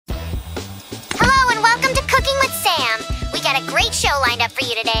great show lined up for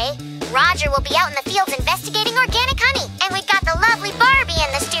you today. Roger will be out in the fields investigating organic honey, and we've got the lovely Barbie in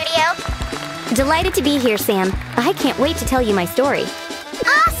the studio. Delighted to be here, Sam. I can't wait to tell you my story.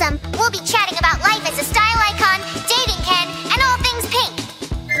 Awesome! We'll be chatting about life as a style icon, dating Ken, and all things pink.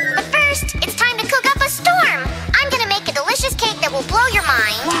 But first, it's time to cook up a storm. I'm gonna make a delicious cake that will blow your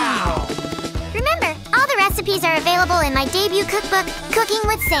mind. Wow! Remember, all the recipes are available in my debut cookbook, Cooking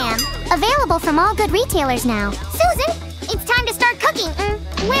with Sam. Available from all good retailers now. Susan, it's time to start cooking.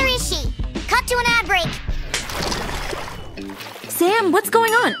 Where is she? Cut to an ad break. Sam, what's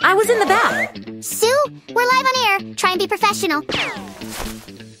going on? I was in the bath. Sue, we're live on air. Try and be professional.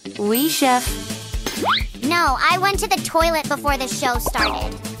 Oui, chef. No, I went to the toilet before the show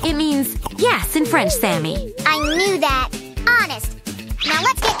started. It means yes in French, Sammy. I knew that. Honest. Now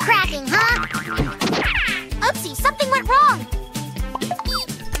let's get cracking, huh? Oopsie, something went wrong.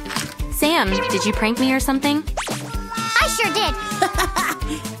 Sam, did you prank me or something? I sure did.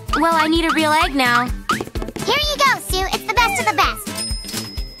 Well, I need a real egg now. Here you go, Sue. It's the best of the best.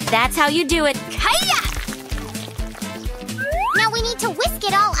 That's how you do it. Hiya! Now we need to whisk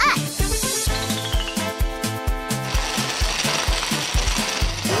it all up.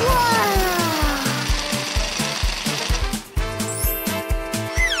 Whoa!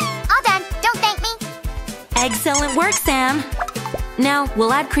 All done. Don't thank me. Excellent work, Sam. Now,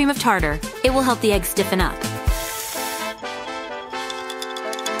 we'll add cream of tartar. It will help the eggs stiffen up.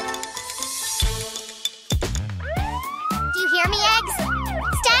 Do you hear me, eggs?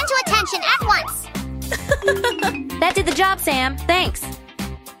 Stand to attention at once. That did the job, Sam. Thanks.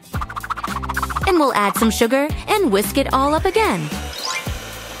 And we'll add some sugar and whisk it all up again.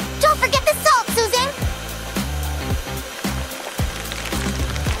 Don't forget the salt, Susan.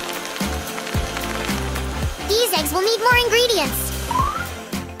 These eggs will need more ingredients.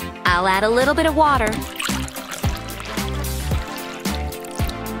 I'll add a little bit of water.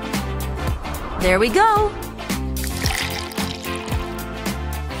 There we go.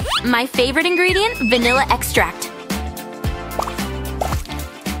 My favorite ingredient, vanilla extract.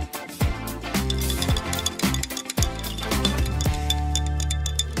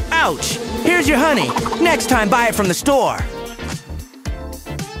 Ouch! Here's your honey. Next time, buy it from the store.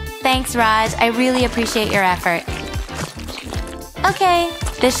 Thanks, Raj. I really appreciate your effort. Okay,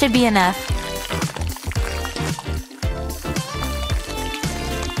 this should be enough.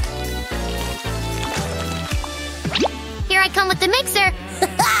 Here I come with the mixer.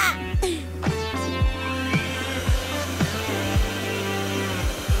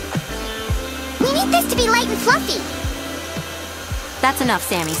 We need this to be light and fluffy. That's enough,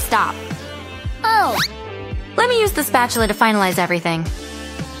 Sammy. Stop. Oh, Let me use the spatula to finalize everything.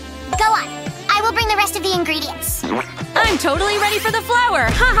 go on. I will bring the rest of the ingredients. I'm totally ready for the flour!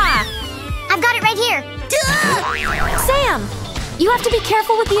 Haha! I've got it right here. Duh! Sam! You have to be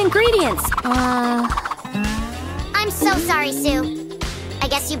careful with the ingredients. I'm so sorry, Sue. I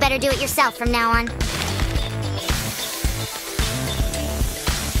guess you better do it yourself from now on.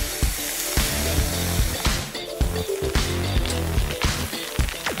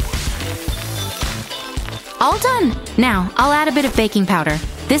 All done! Now, I'll add a bit of baking powder.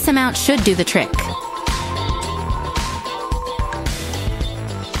 This amount should do the trick.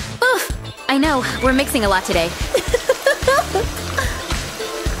 Oof! I know, we're mixing a lot today.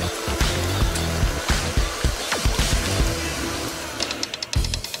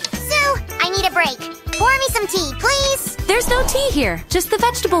 Sue, I need a break. Pour me some tea, please. There's no tea here, just the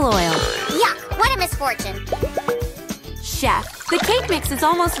vegetable oil. Yuck, what a misfortune. Chef, the cake mix is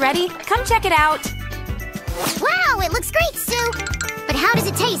almost ready. Come check it out. Wow, it looks great, Sue. But how does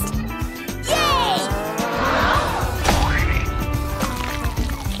it taste? Yay!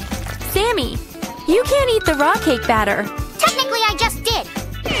 Sammy, you can't eat the raw cake batter. Technically, I just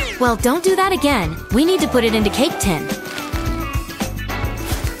did. Well, don't do that again. We need to put it into cake tin.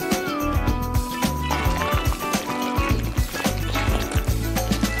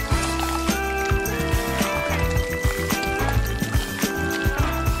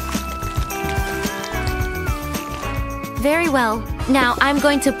 Very well. Now I'm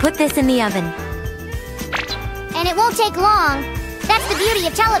going to put this in the oven. And it won't take long. That's the beauty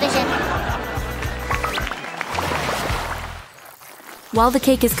of television. While the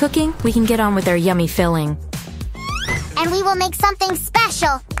cake is cooking, we can get on with our yummy filling. And we will make something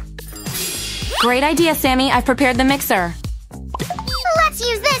special. Great idea, Sammy. I've prepared the mixer. Let's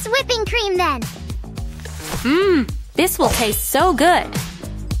use this whipping cream then. This will taste so good.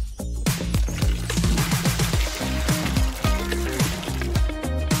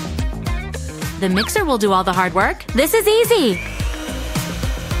 The mixer will do all the hard work. This is easy.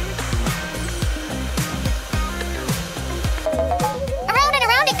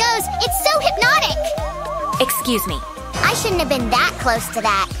 Excuse me. I shouldn't have been that close to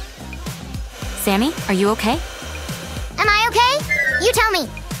that. Sammy, are you okay? Am I okay? You tell me.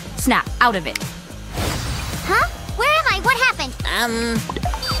 Snap, out of it. Huh? Where am I? What happened?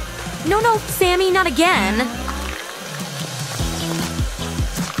 No, Sammy, not again.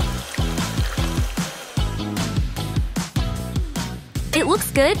 It looks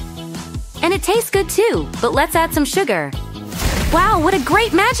good. And it tastes good too, but let's add some sugar. Wow, what a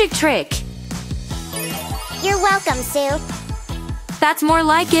great magic trick! You're welcome, Sue. That's more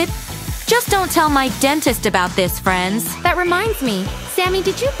like it. Just don't tell my dentist about this, friends. That reminds me. Sammy,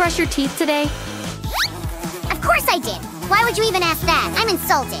 did you brush your teeth today? Of course I did. Why would you even ask that? I'm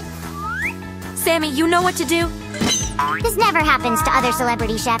insulted. Sammy, you know what to do? This never happens to other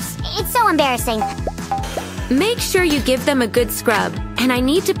celebrity chefs. It's so embarrassing. Make sure you give them a good scrub. And I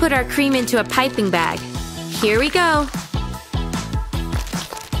need to put our cream into a piping bag. Here we go.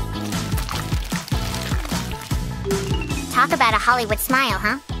 Talk about a Hollywood smile,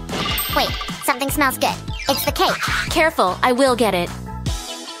 huh? Wait, something smells good. It's the cake. Careful, I will get it.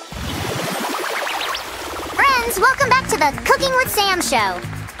 Friends, welcome back to the Cooking with Sam show.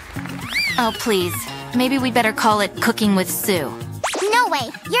 Oh, please. Maybe we better call it Cooking with Sue. No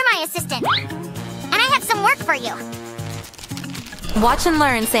way, you're my assistant. And I have some work for you. Watch and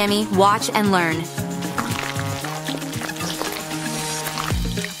learn, Sammy. Watch and learn.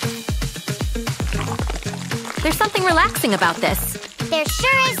 There's something relaxing about this. There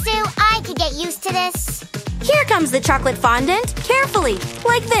sure is, Sue. I could get used to this. Here comes the chocolate fondant. Carefully,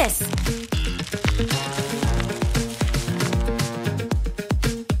 like this.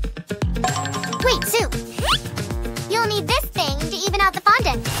 Wait, Sue. You'll need this thing to even out the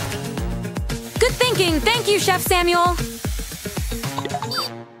fondant. Good thinking. Thank you, Chef Samuel.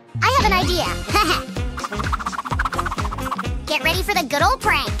 I have an idea. Get ready for the good old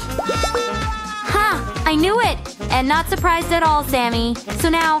prank. I knew it! And not surprised at all, Sammy. So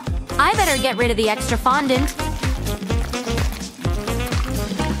now, I better get rid of the extra fondant.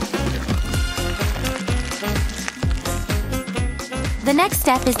 The next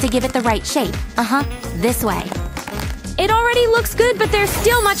step is to give it the right shape. This way. It already looks good, but there's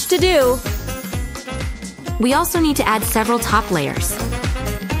still much to do. We also need to add several top layers.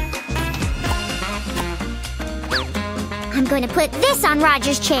 I'm going to put this on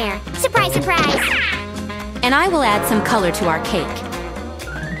Roger's chair. Surprise, surprise! And I will add some color to our cake.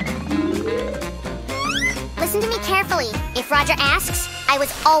 Listen to me carefully. If Roger asks, I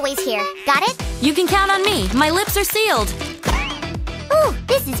was always here. Got it? You can count on me. My lips are sealed. Ooh,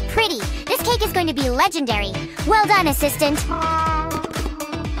 this is pretty. This cake is going to be legendary. Well done, assistant.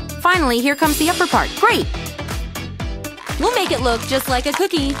 Finally, here comes the upper part. Great! We'll make it look just like a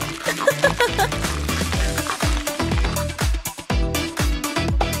cookie.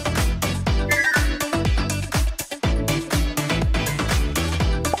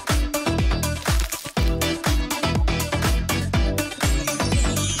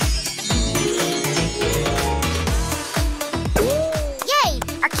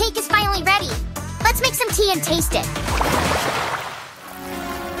 And taste it.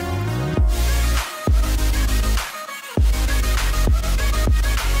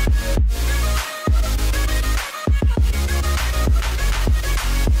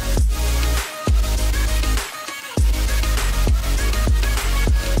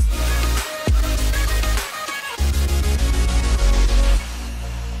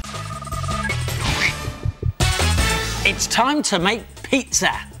 It's time to make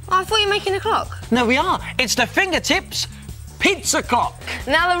pizza. Oh, I thought you were making a clock. No, we are. It's the Fingertips Pizza Clock.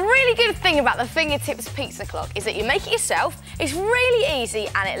 Now, the really good thing about the Fingertips Pizza Clock is that you make it yourself, it's really easy,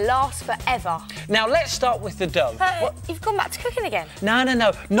 and it lasts forever. Now, let's start with the dough. You've gone back to cooking again. No,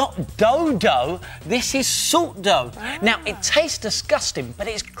 not dough. This is salt dough. Oh. Now, it tastes disgusting, but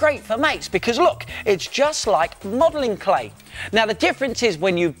it's great for mates because, look, it's just like modelling clay. Now, the difference is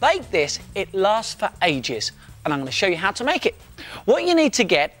when you bake this, it lasts for ages. And I'm going to show you how to make it. What you need to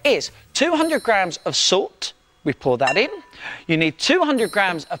get is 200 grams of salt. We pour that in. You need 200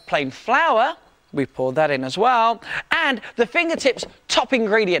 grams of plain flour. We pour that in as well. And the Fingertips top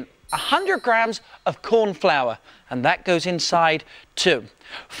ingredient, 100 grams of corn flour. And that goes inside too.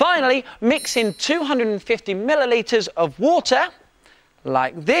 Finally, mix in 250 millilitres of water,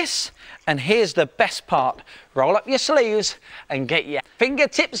 like this. And here's the best part. Roll up your sleeves and get your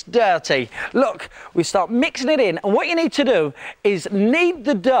fingertips dirty. Look, we start mixing it in, and what you need to do is knead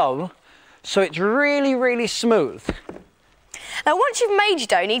the dough so it's really, really smooth. Now, once you've made your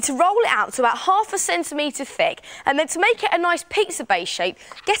dough, you need to roll it out to about ½ centimetre thick, and then to make it a nice pizza base shape,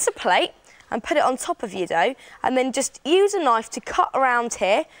 get a plate and put it on top of your dough, and then just use a knife to cut around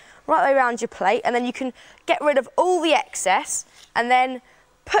here, right the way around your plate, and then you can get rid of all the excess and then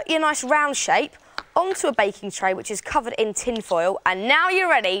put your nice round shape onto a baking tray which is covered in tin foil, and now you're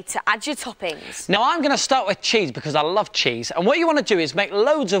ready to add your toppings. Now I'm going to start with cheese because I love cheese, and what you want to do is make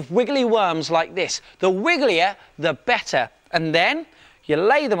loads of wiggly worms like this. The wigglier, the better. And then you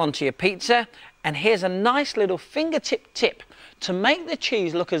lay them onto your pizza, and here's a nice little fingertip tip. To make the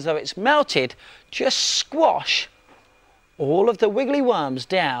cheese look as though it's melted, just squash all of the wiggly worms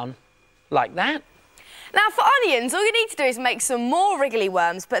down like that. Now for onions, all you need to do is make some more wriggly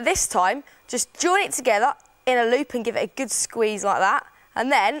worms, but this time just join it together in a loop and give it a good squeeze like that,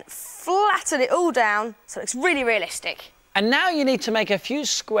 and then flatten it all down so it looks really realistic. And now you need to make a few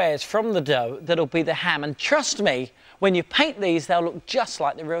squares from the dough that'll be the ham, and trust me, when you paint these, they'll look just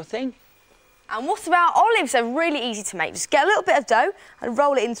like the real thing. And what about olives? They're really easy to make. Just get a little bit of dough and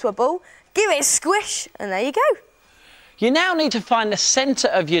roll it into a ball, give it a squish, and there you go. You now need to find the centre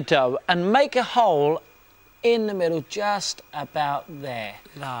of your dough and make a hole in the middle, just about there,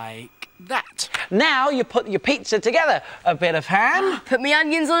 like that. Now you put your pizza together. A bit of ham. Put my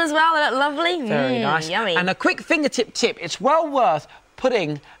onions on as well, they look lovely. Very nice. Yummy. And a quick fingertip tip, it's well worth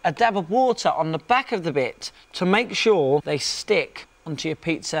putting a dab of water on the back of the bit to make sure they stick onto your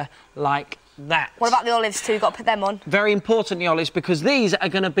pizza like that. What about the olives too? You've got to put them on. Very important, the olives, because these are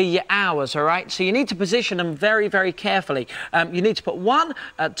going to be your hours, all right? So you need to position them very, very carefully. You need to put one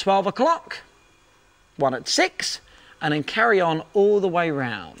at 12 o'clock, one at 6, and then carry on all the way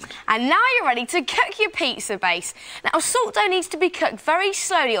round. And now you're ready to cook your pizza base. Now, salt dough needs to be cooked very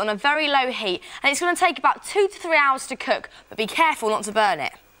slowly on a very low heat, and it's going to take about 2 to 3 hours to cook, but be careful not to burn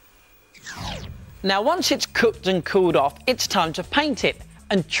it. Now, once it's cooked and cooled off, it's time to paint it.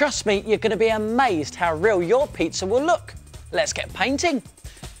 And trust me, you're going to be amazed how real your pizza will look. Let's get painting.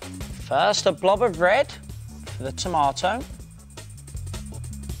 First, a blob of red for the tomato.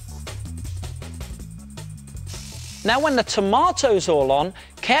 Now, when the tomato's all on,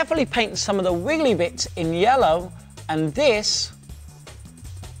 carefully paint some of the wiggly bits in yellow, and this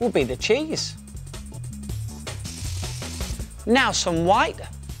will be the cheese. Now, some white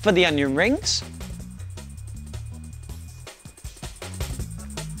for the onion rings.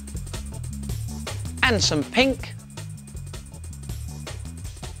 And some pink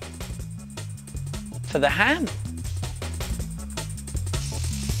for the ham.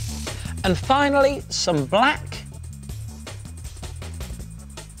 And finally, some black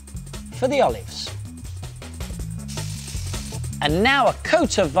for the olives. And now a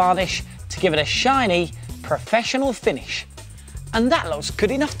coat of varnish to give it a shiny, professional finish. And that looks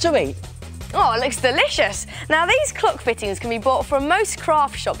good enough to eat. Oh, it looks delicious. Now, these clock fittings can be bought from most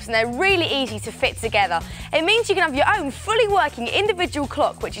craft shops, and they're really easy to fit together. It means you can have your own fully working individual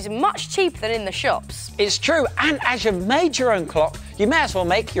clock, which is much cheaper than in the shops. It's true, and as you've made your own clock, you may as well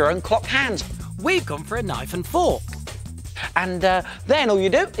make your own clock hands. We've gone for a knife and fork. And then all you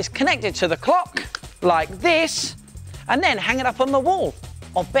do is connect it to the clock, like this, and then hang it up on the wall.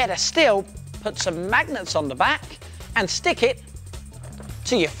 Or better still, put some magnets on the back and stick it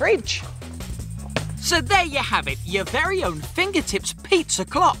to your fridge. So there you have it, your very own fingertips pizza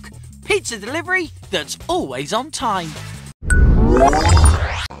clock. Pizza delivery that's always on time.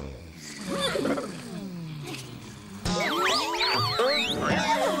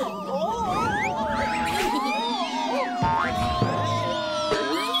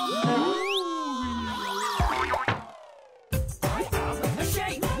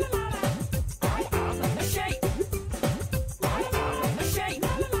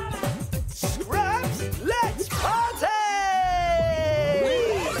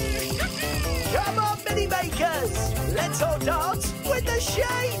 Let's all dance with the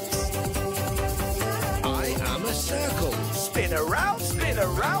shapes. I am a circle. Spin around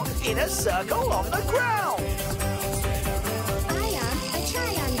in a circle on the ground. I am a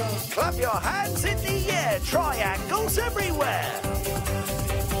triangle. Clap your hands in the air. Triangles everywhere. I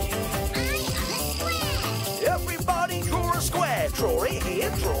am a square. Everybody draw a square. Draw it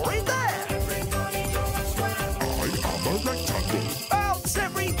here, draw it there. I am a rectangle. Bounce,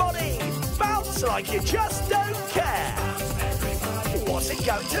 everybody. Bounce like you just don't care. What's it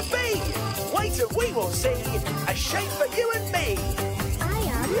going to be? Wait and we will see. A shape for you and me. I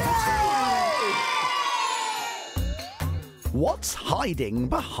am a triangle. What's hiding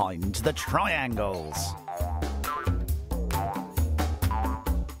behind the triangles?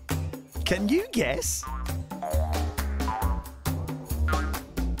 Can you guess?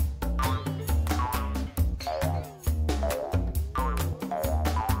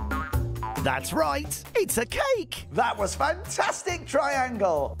 That's right, it's a cake. That was fantastic,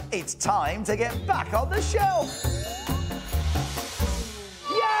 Triangle. It's time to get back on the shelf.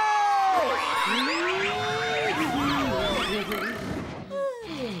 Yay!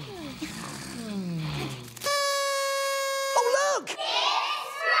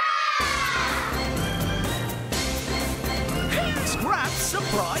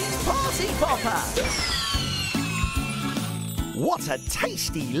 popper. What a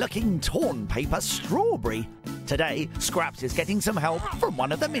tasty-looking torn paper strawberry. Today, Scraps is getting some help from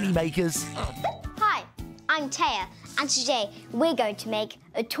one of the mini makers. Hi, I'm Taya, and today we're going to make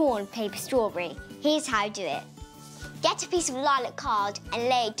a torn paper strawberry. Here's how to do it. Get a piece of lilac card and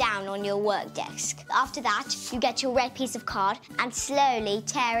lay it down on your work desk. After that, you get your red piece of card and slowly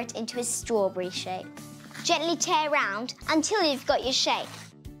tear it into a strawberry shape. Gently tear around until you've got your shape.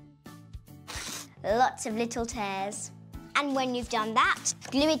 Lots of little tears. And when you've done that,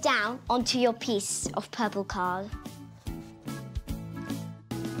 glue it down onto your piece of purple card.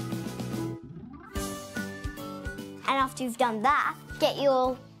 And after you've done that, get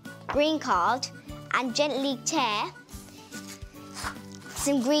your green card and gently tear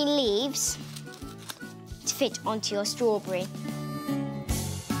some green leaves to fit onto your strawberry.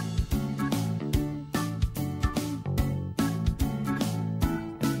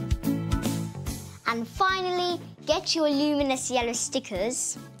 And finally, get your luminous yellow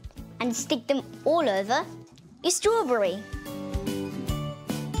stickers and stick them all over your strawberry.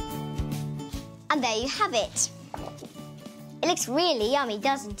 And there you have it. It looks really yummy,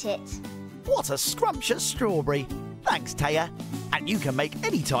 doesn't it? What a scrumptious strawberry. Thanks, Taya. And you can make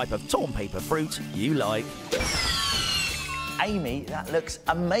any type of torn paper fruit you like. Amy, that looks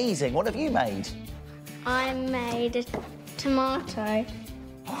amazing. What have you made? I made a tomato.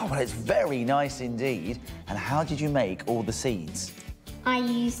 Oh, well, it's very nice indeed. And how did you make all the seeds? I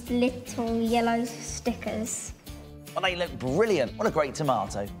used little yellow stickers. Well, they look brilliant. What a great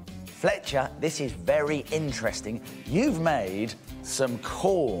tomato. Fletcher, this is very interesting. You've made some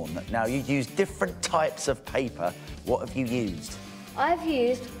corn. Now, you used different types of paper. What have you used? I've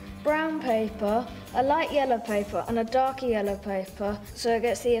used brown paper, a light yellow paper and a darker yellow paper so it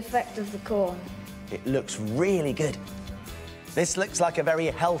gets the effect of the corn. It looks really good. This looks like a very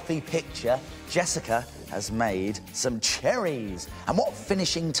healthy picture. Jessica has made some cherries. And what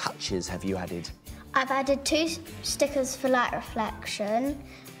finishing touches have you added? I've added 2 stickers for light reflection,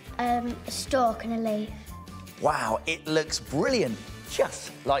 a stalk and a leaf. Wow, it looks brilliant.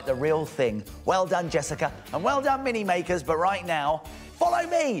 Just like the real thing. Well done, Jessica, and well done, mini makers. But right now, follow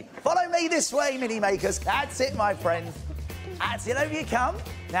me. Follow me this way, mini makers. That's it, my friends. That's it, over you come.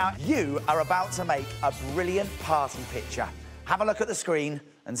 Now, you are about to make a brilliant party picture. Have a look at the screen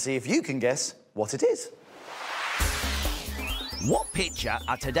and see if you can guess what it is. What picture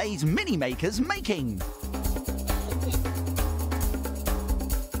are today's mini makers making?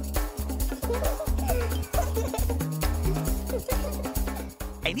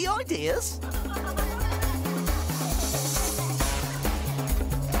 Any ideas?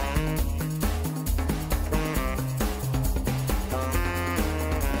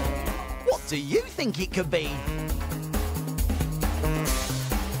 What do you think it could be?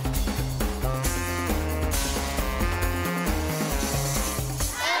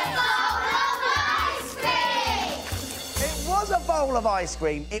 A bowl of ice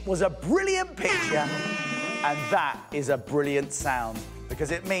cream. It was a brilliant picture, and that is a brilliant sound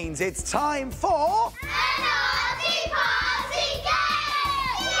because it means it's time for Party Game!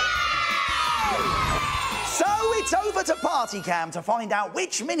 So it's over to Party Cam to find out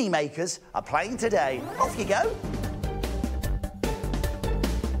which mini makers are playing today. Off you go.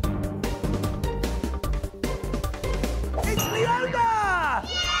 It's Leona!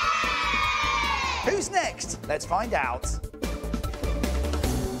 Yay! Who's next? Let's find out.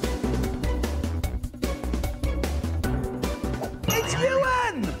 It's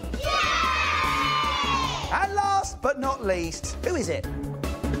Ewan! Yay! And last but not least, who is it?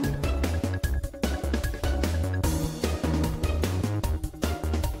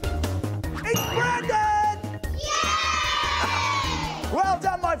 It's Brandon! Yay! Well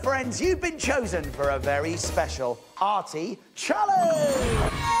done, my friends. You've been chosen for a very special Arty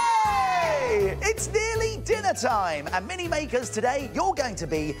Challenge! Yay! It's nearly dinner time, and mini makers today, you're going to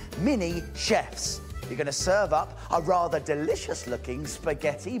be mini chefs. You're going to serve up a rather delicious-looking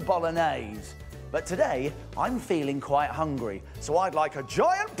spaghetti bolognese. But today, I'm feeling quite hungry, so I'd like a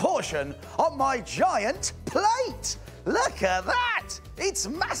giant portion on my giant plate. Look at that! It's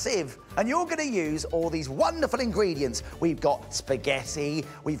massive. And you're going to use all these wonderful ingredients. We've got spaghetti,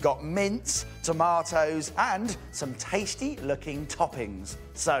 we've got mince, tomatoes, and some tasty-looking toppings.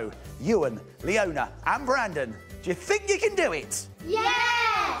 So, Ewan, Leona, and Brandon, do you think you can do it?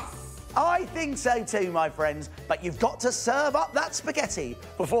 Yes! I think so too, my friends, but you've got to serve up that spaghetti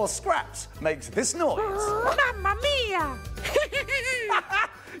before Scraps makes this noise. Mamma mia!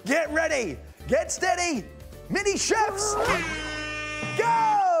 Get ready, get steady, mini chefs,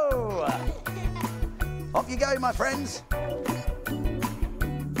 go! Off you go, my friends.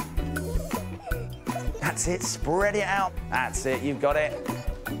 That's it, spread it out. That's it, you've got it.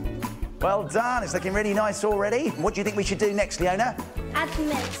 Well done, it's looking really nice already. What do you think we should do next, Leona? Add some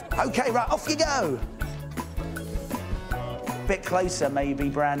mix. OK, right, off you go. Bit closer, maybe,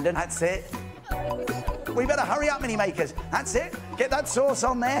 Brandon. That's it. We better hurry up, mini makers. That's it. Get that sauce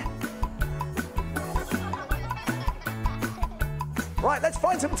on there. Right, let's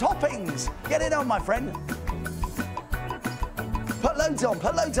find some toppings. Get it on, my friend. Put loads on,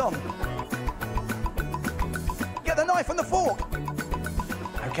 put loads on. Get the knife and the fork.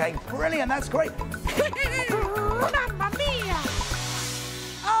 OK, brilliant, that's great. Mamma mia!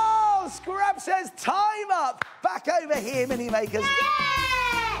 Oh, Scrap says time up. Back over here, mini makers.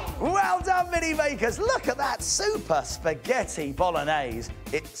 Yay! Well done, mini makers. Look at that super spaghetti bolognese.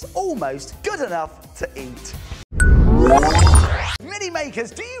 It's almost good enough to eat. Mini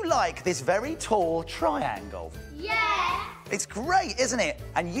makers, do you like this very tall triangle? Yeah! It's great, isn't it?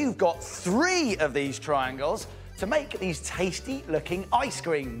 And you've got 3 of these triangles to make these tasty-looking ice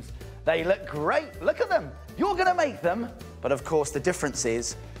creams. They look great. Look at them. You're going to make them, but of course the difference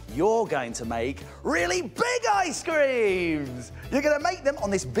is you're going to make really big ice creams. You're going to make them on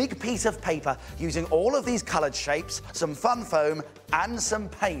this big piece of paper using all of these coloured shapes, some fun foam and some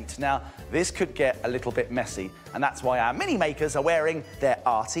paint. Now, this could get a little bit messy, and that's why our mini makers are wearing their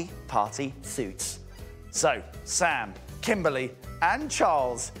arty party suits. So, Sam, Kimberly and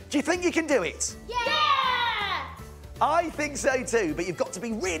Charles, do you think you can do it? Yeah! I think so too, but you've got to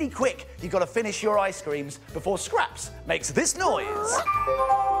be really quick. You've got to finish your ice creams before Scraps makes this noise.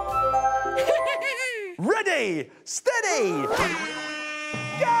 Ready, steady,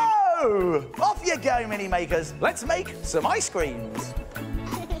 go! Off you go, mini makers. Let's make some ice creams.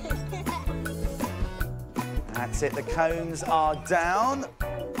 That's it, the cones are down.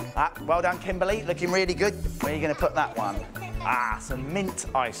 Well done, Kimberly, looking really good. Where are you going to put that one? Some mint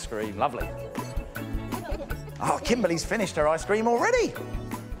ice cream, lovely. Oh, Kimberly's finished her ice cream already.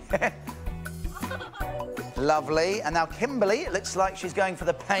 Lovely. And now Kimberly, it looks like she's going for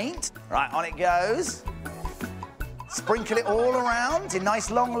the paint. Right, on it goes. Sprinkle it all around in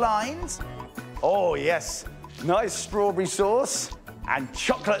nice long lines. Oh, yes. Nice strawberry sauce and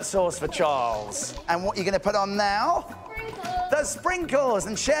chocolate sauce for Charles. And what you're going to put on now? Sprinkles. The sprinkles,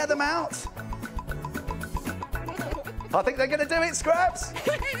 and share them out. I think they're going to do it, Scraps.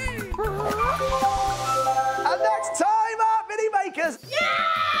 And that's time up, mini makers. Yeah!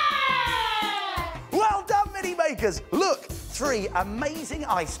 Well done, mini makers. Look, 3 amazing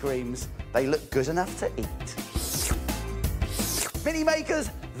ice creams. They look good enough to eat. Mini makers,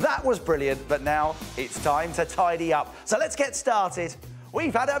 that was brilliant, but now it's time to tidy up. So let's get started.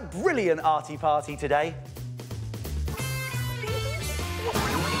 We've had a brilliant arty party today.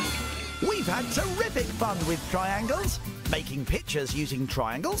 We've had terrific fun with triangles, making pictures using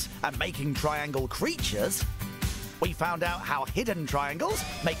triangles and making triangle creatures. We found out how hidden triangles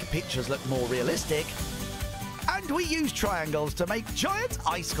make pictures look more realistic. And we use triangles to make giant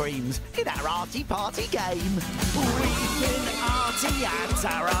ice creams in our arty party game. We've been arty at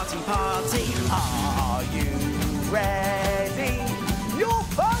our arty party. Are you ready? Your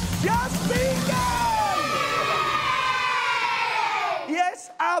fun just began!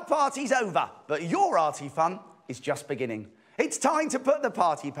 Yes, our party's over, but your arty fun is just beginning. It's time to put the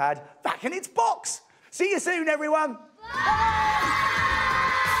party pad back in its box. See you soon, everyone. Bye!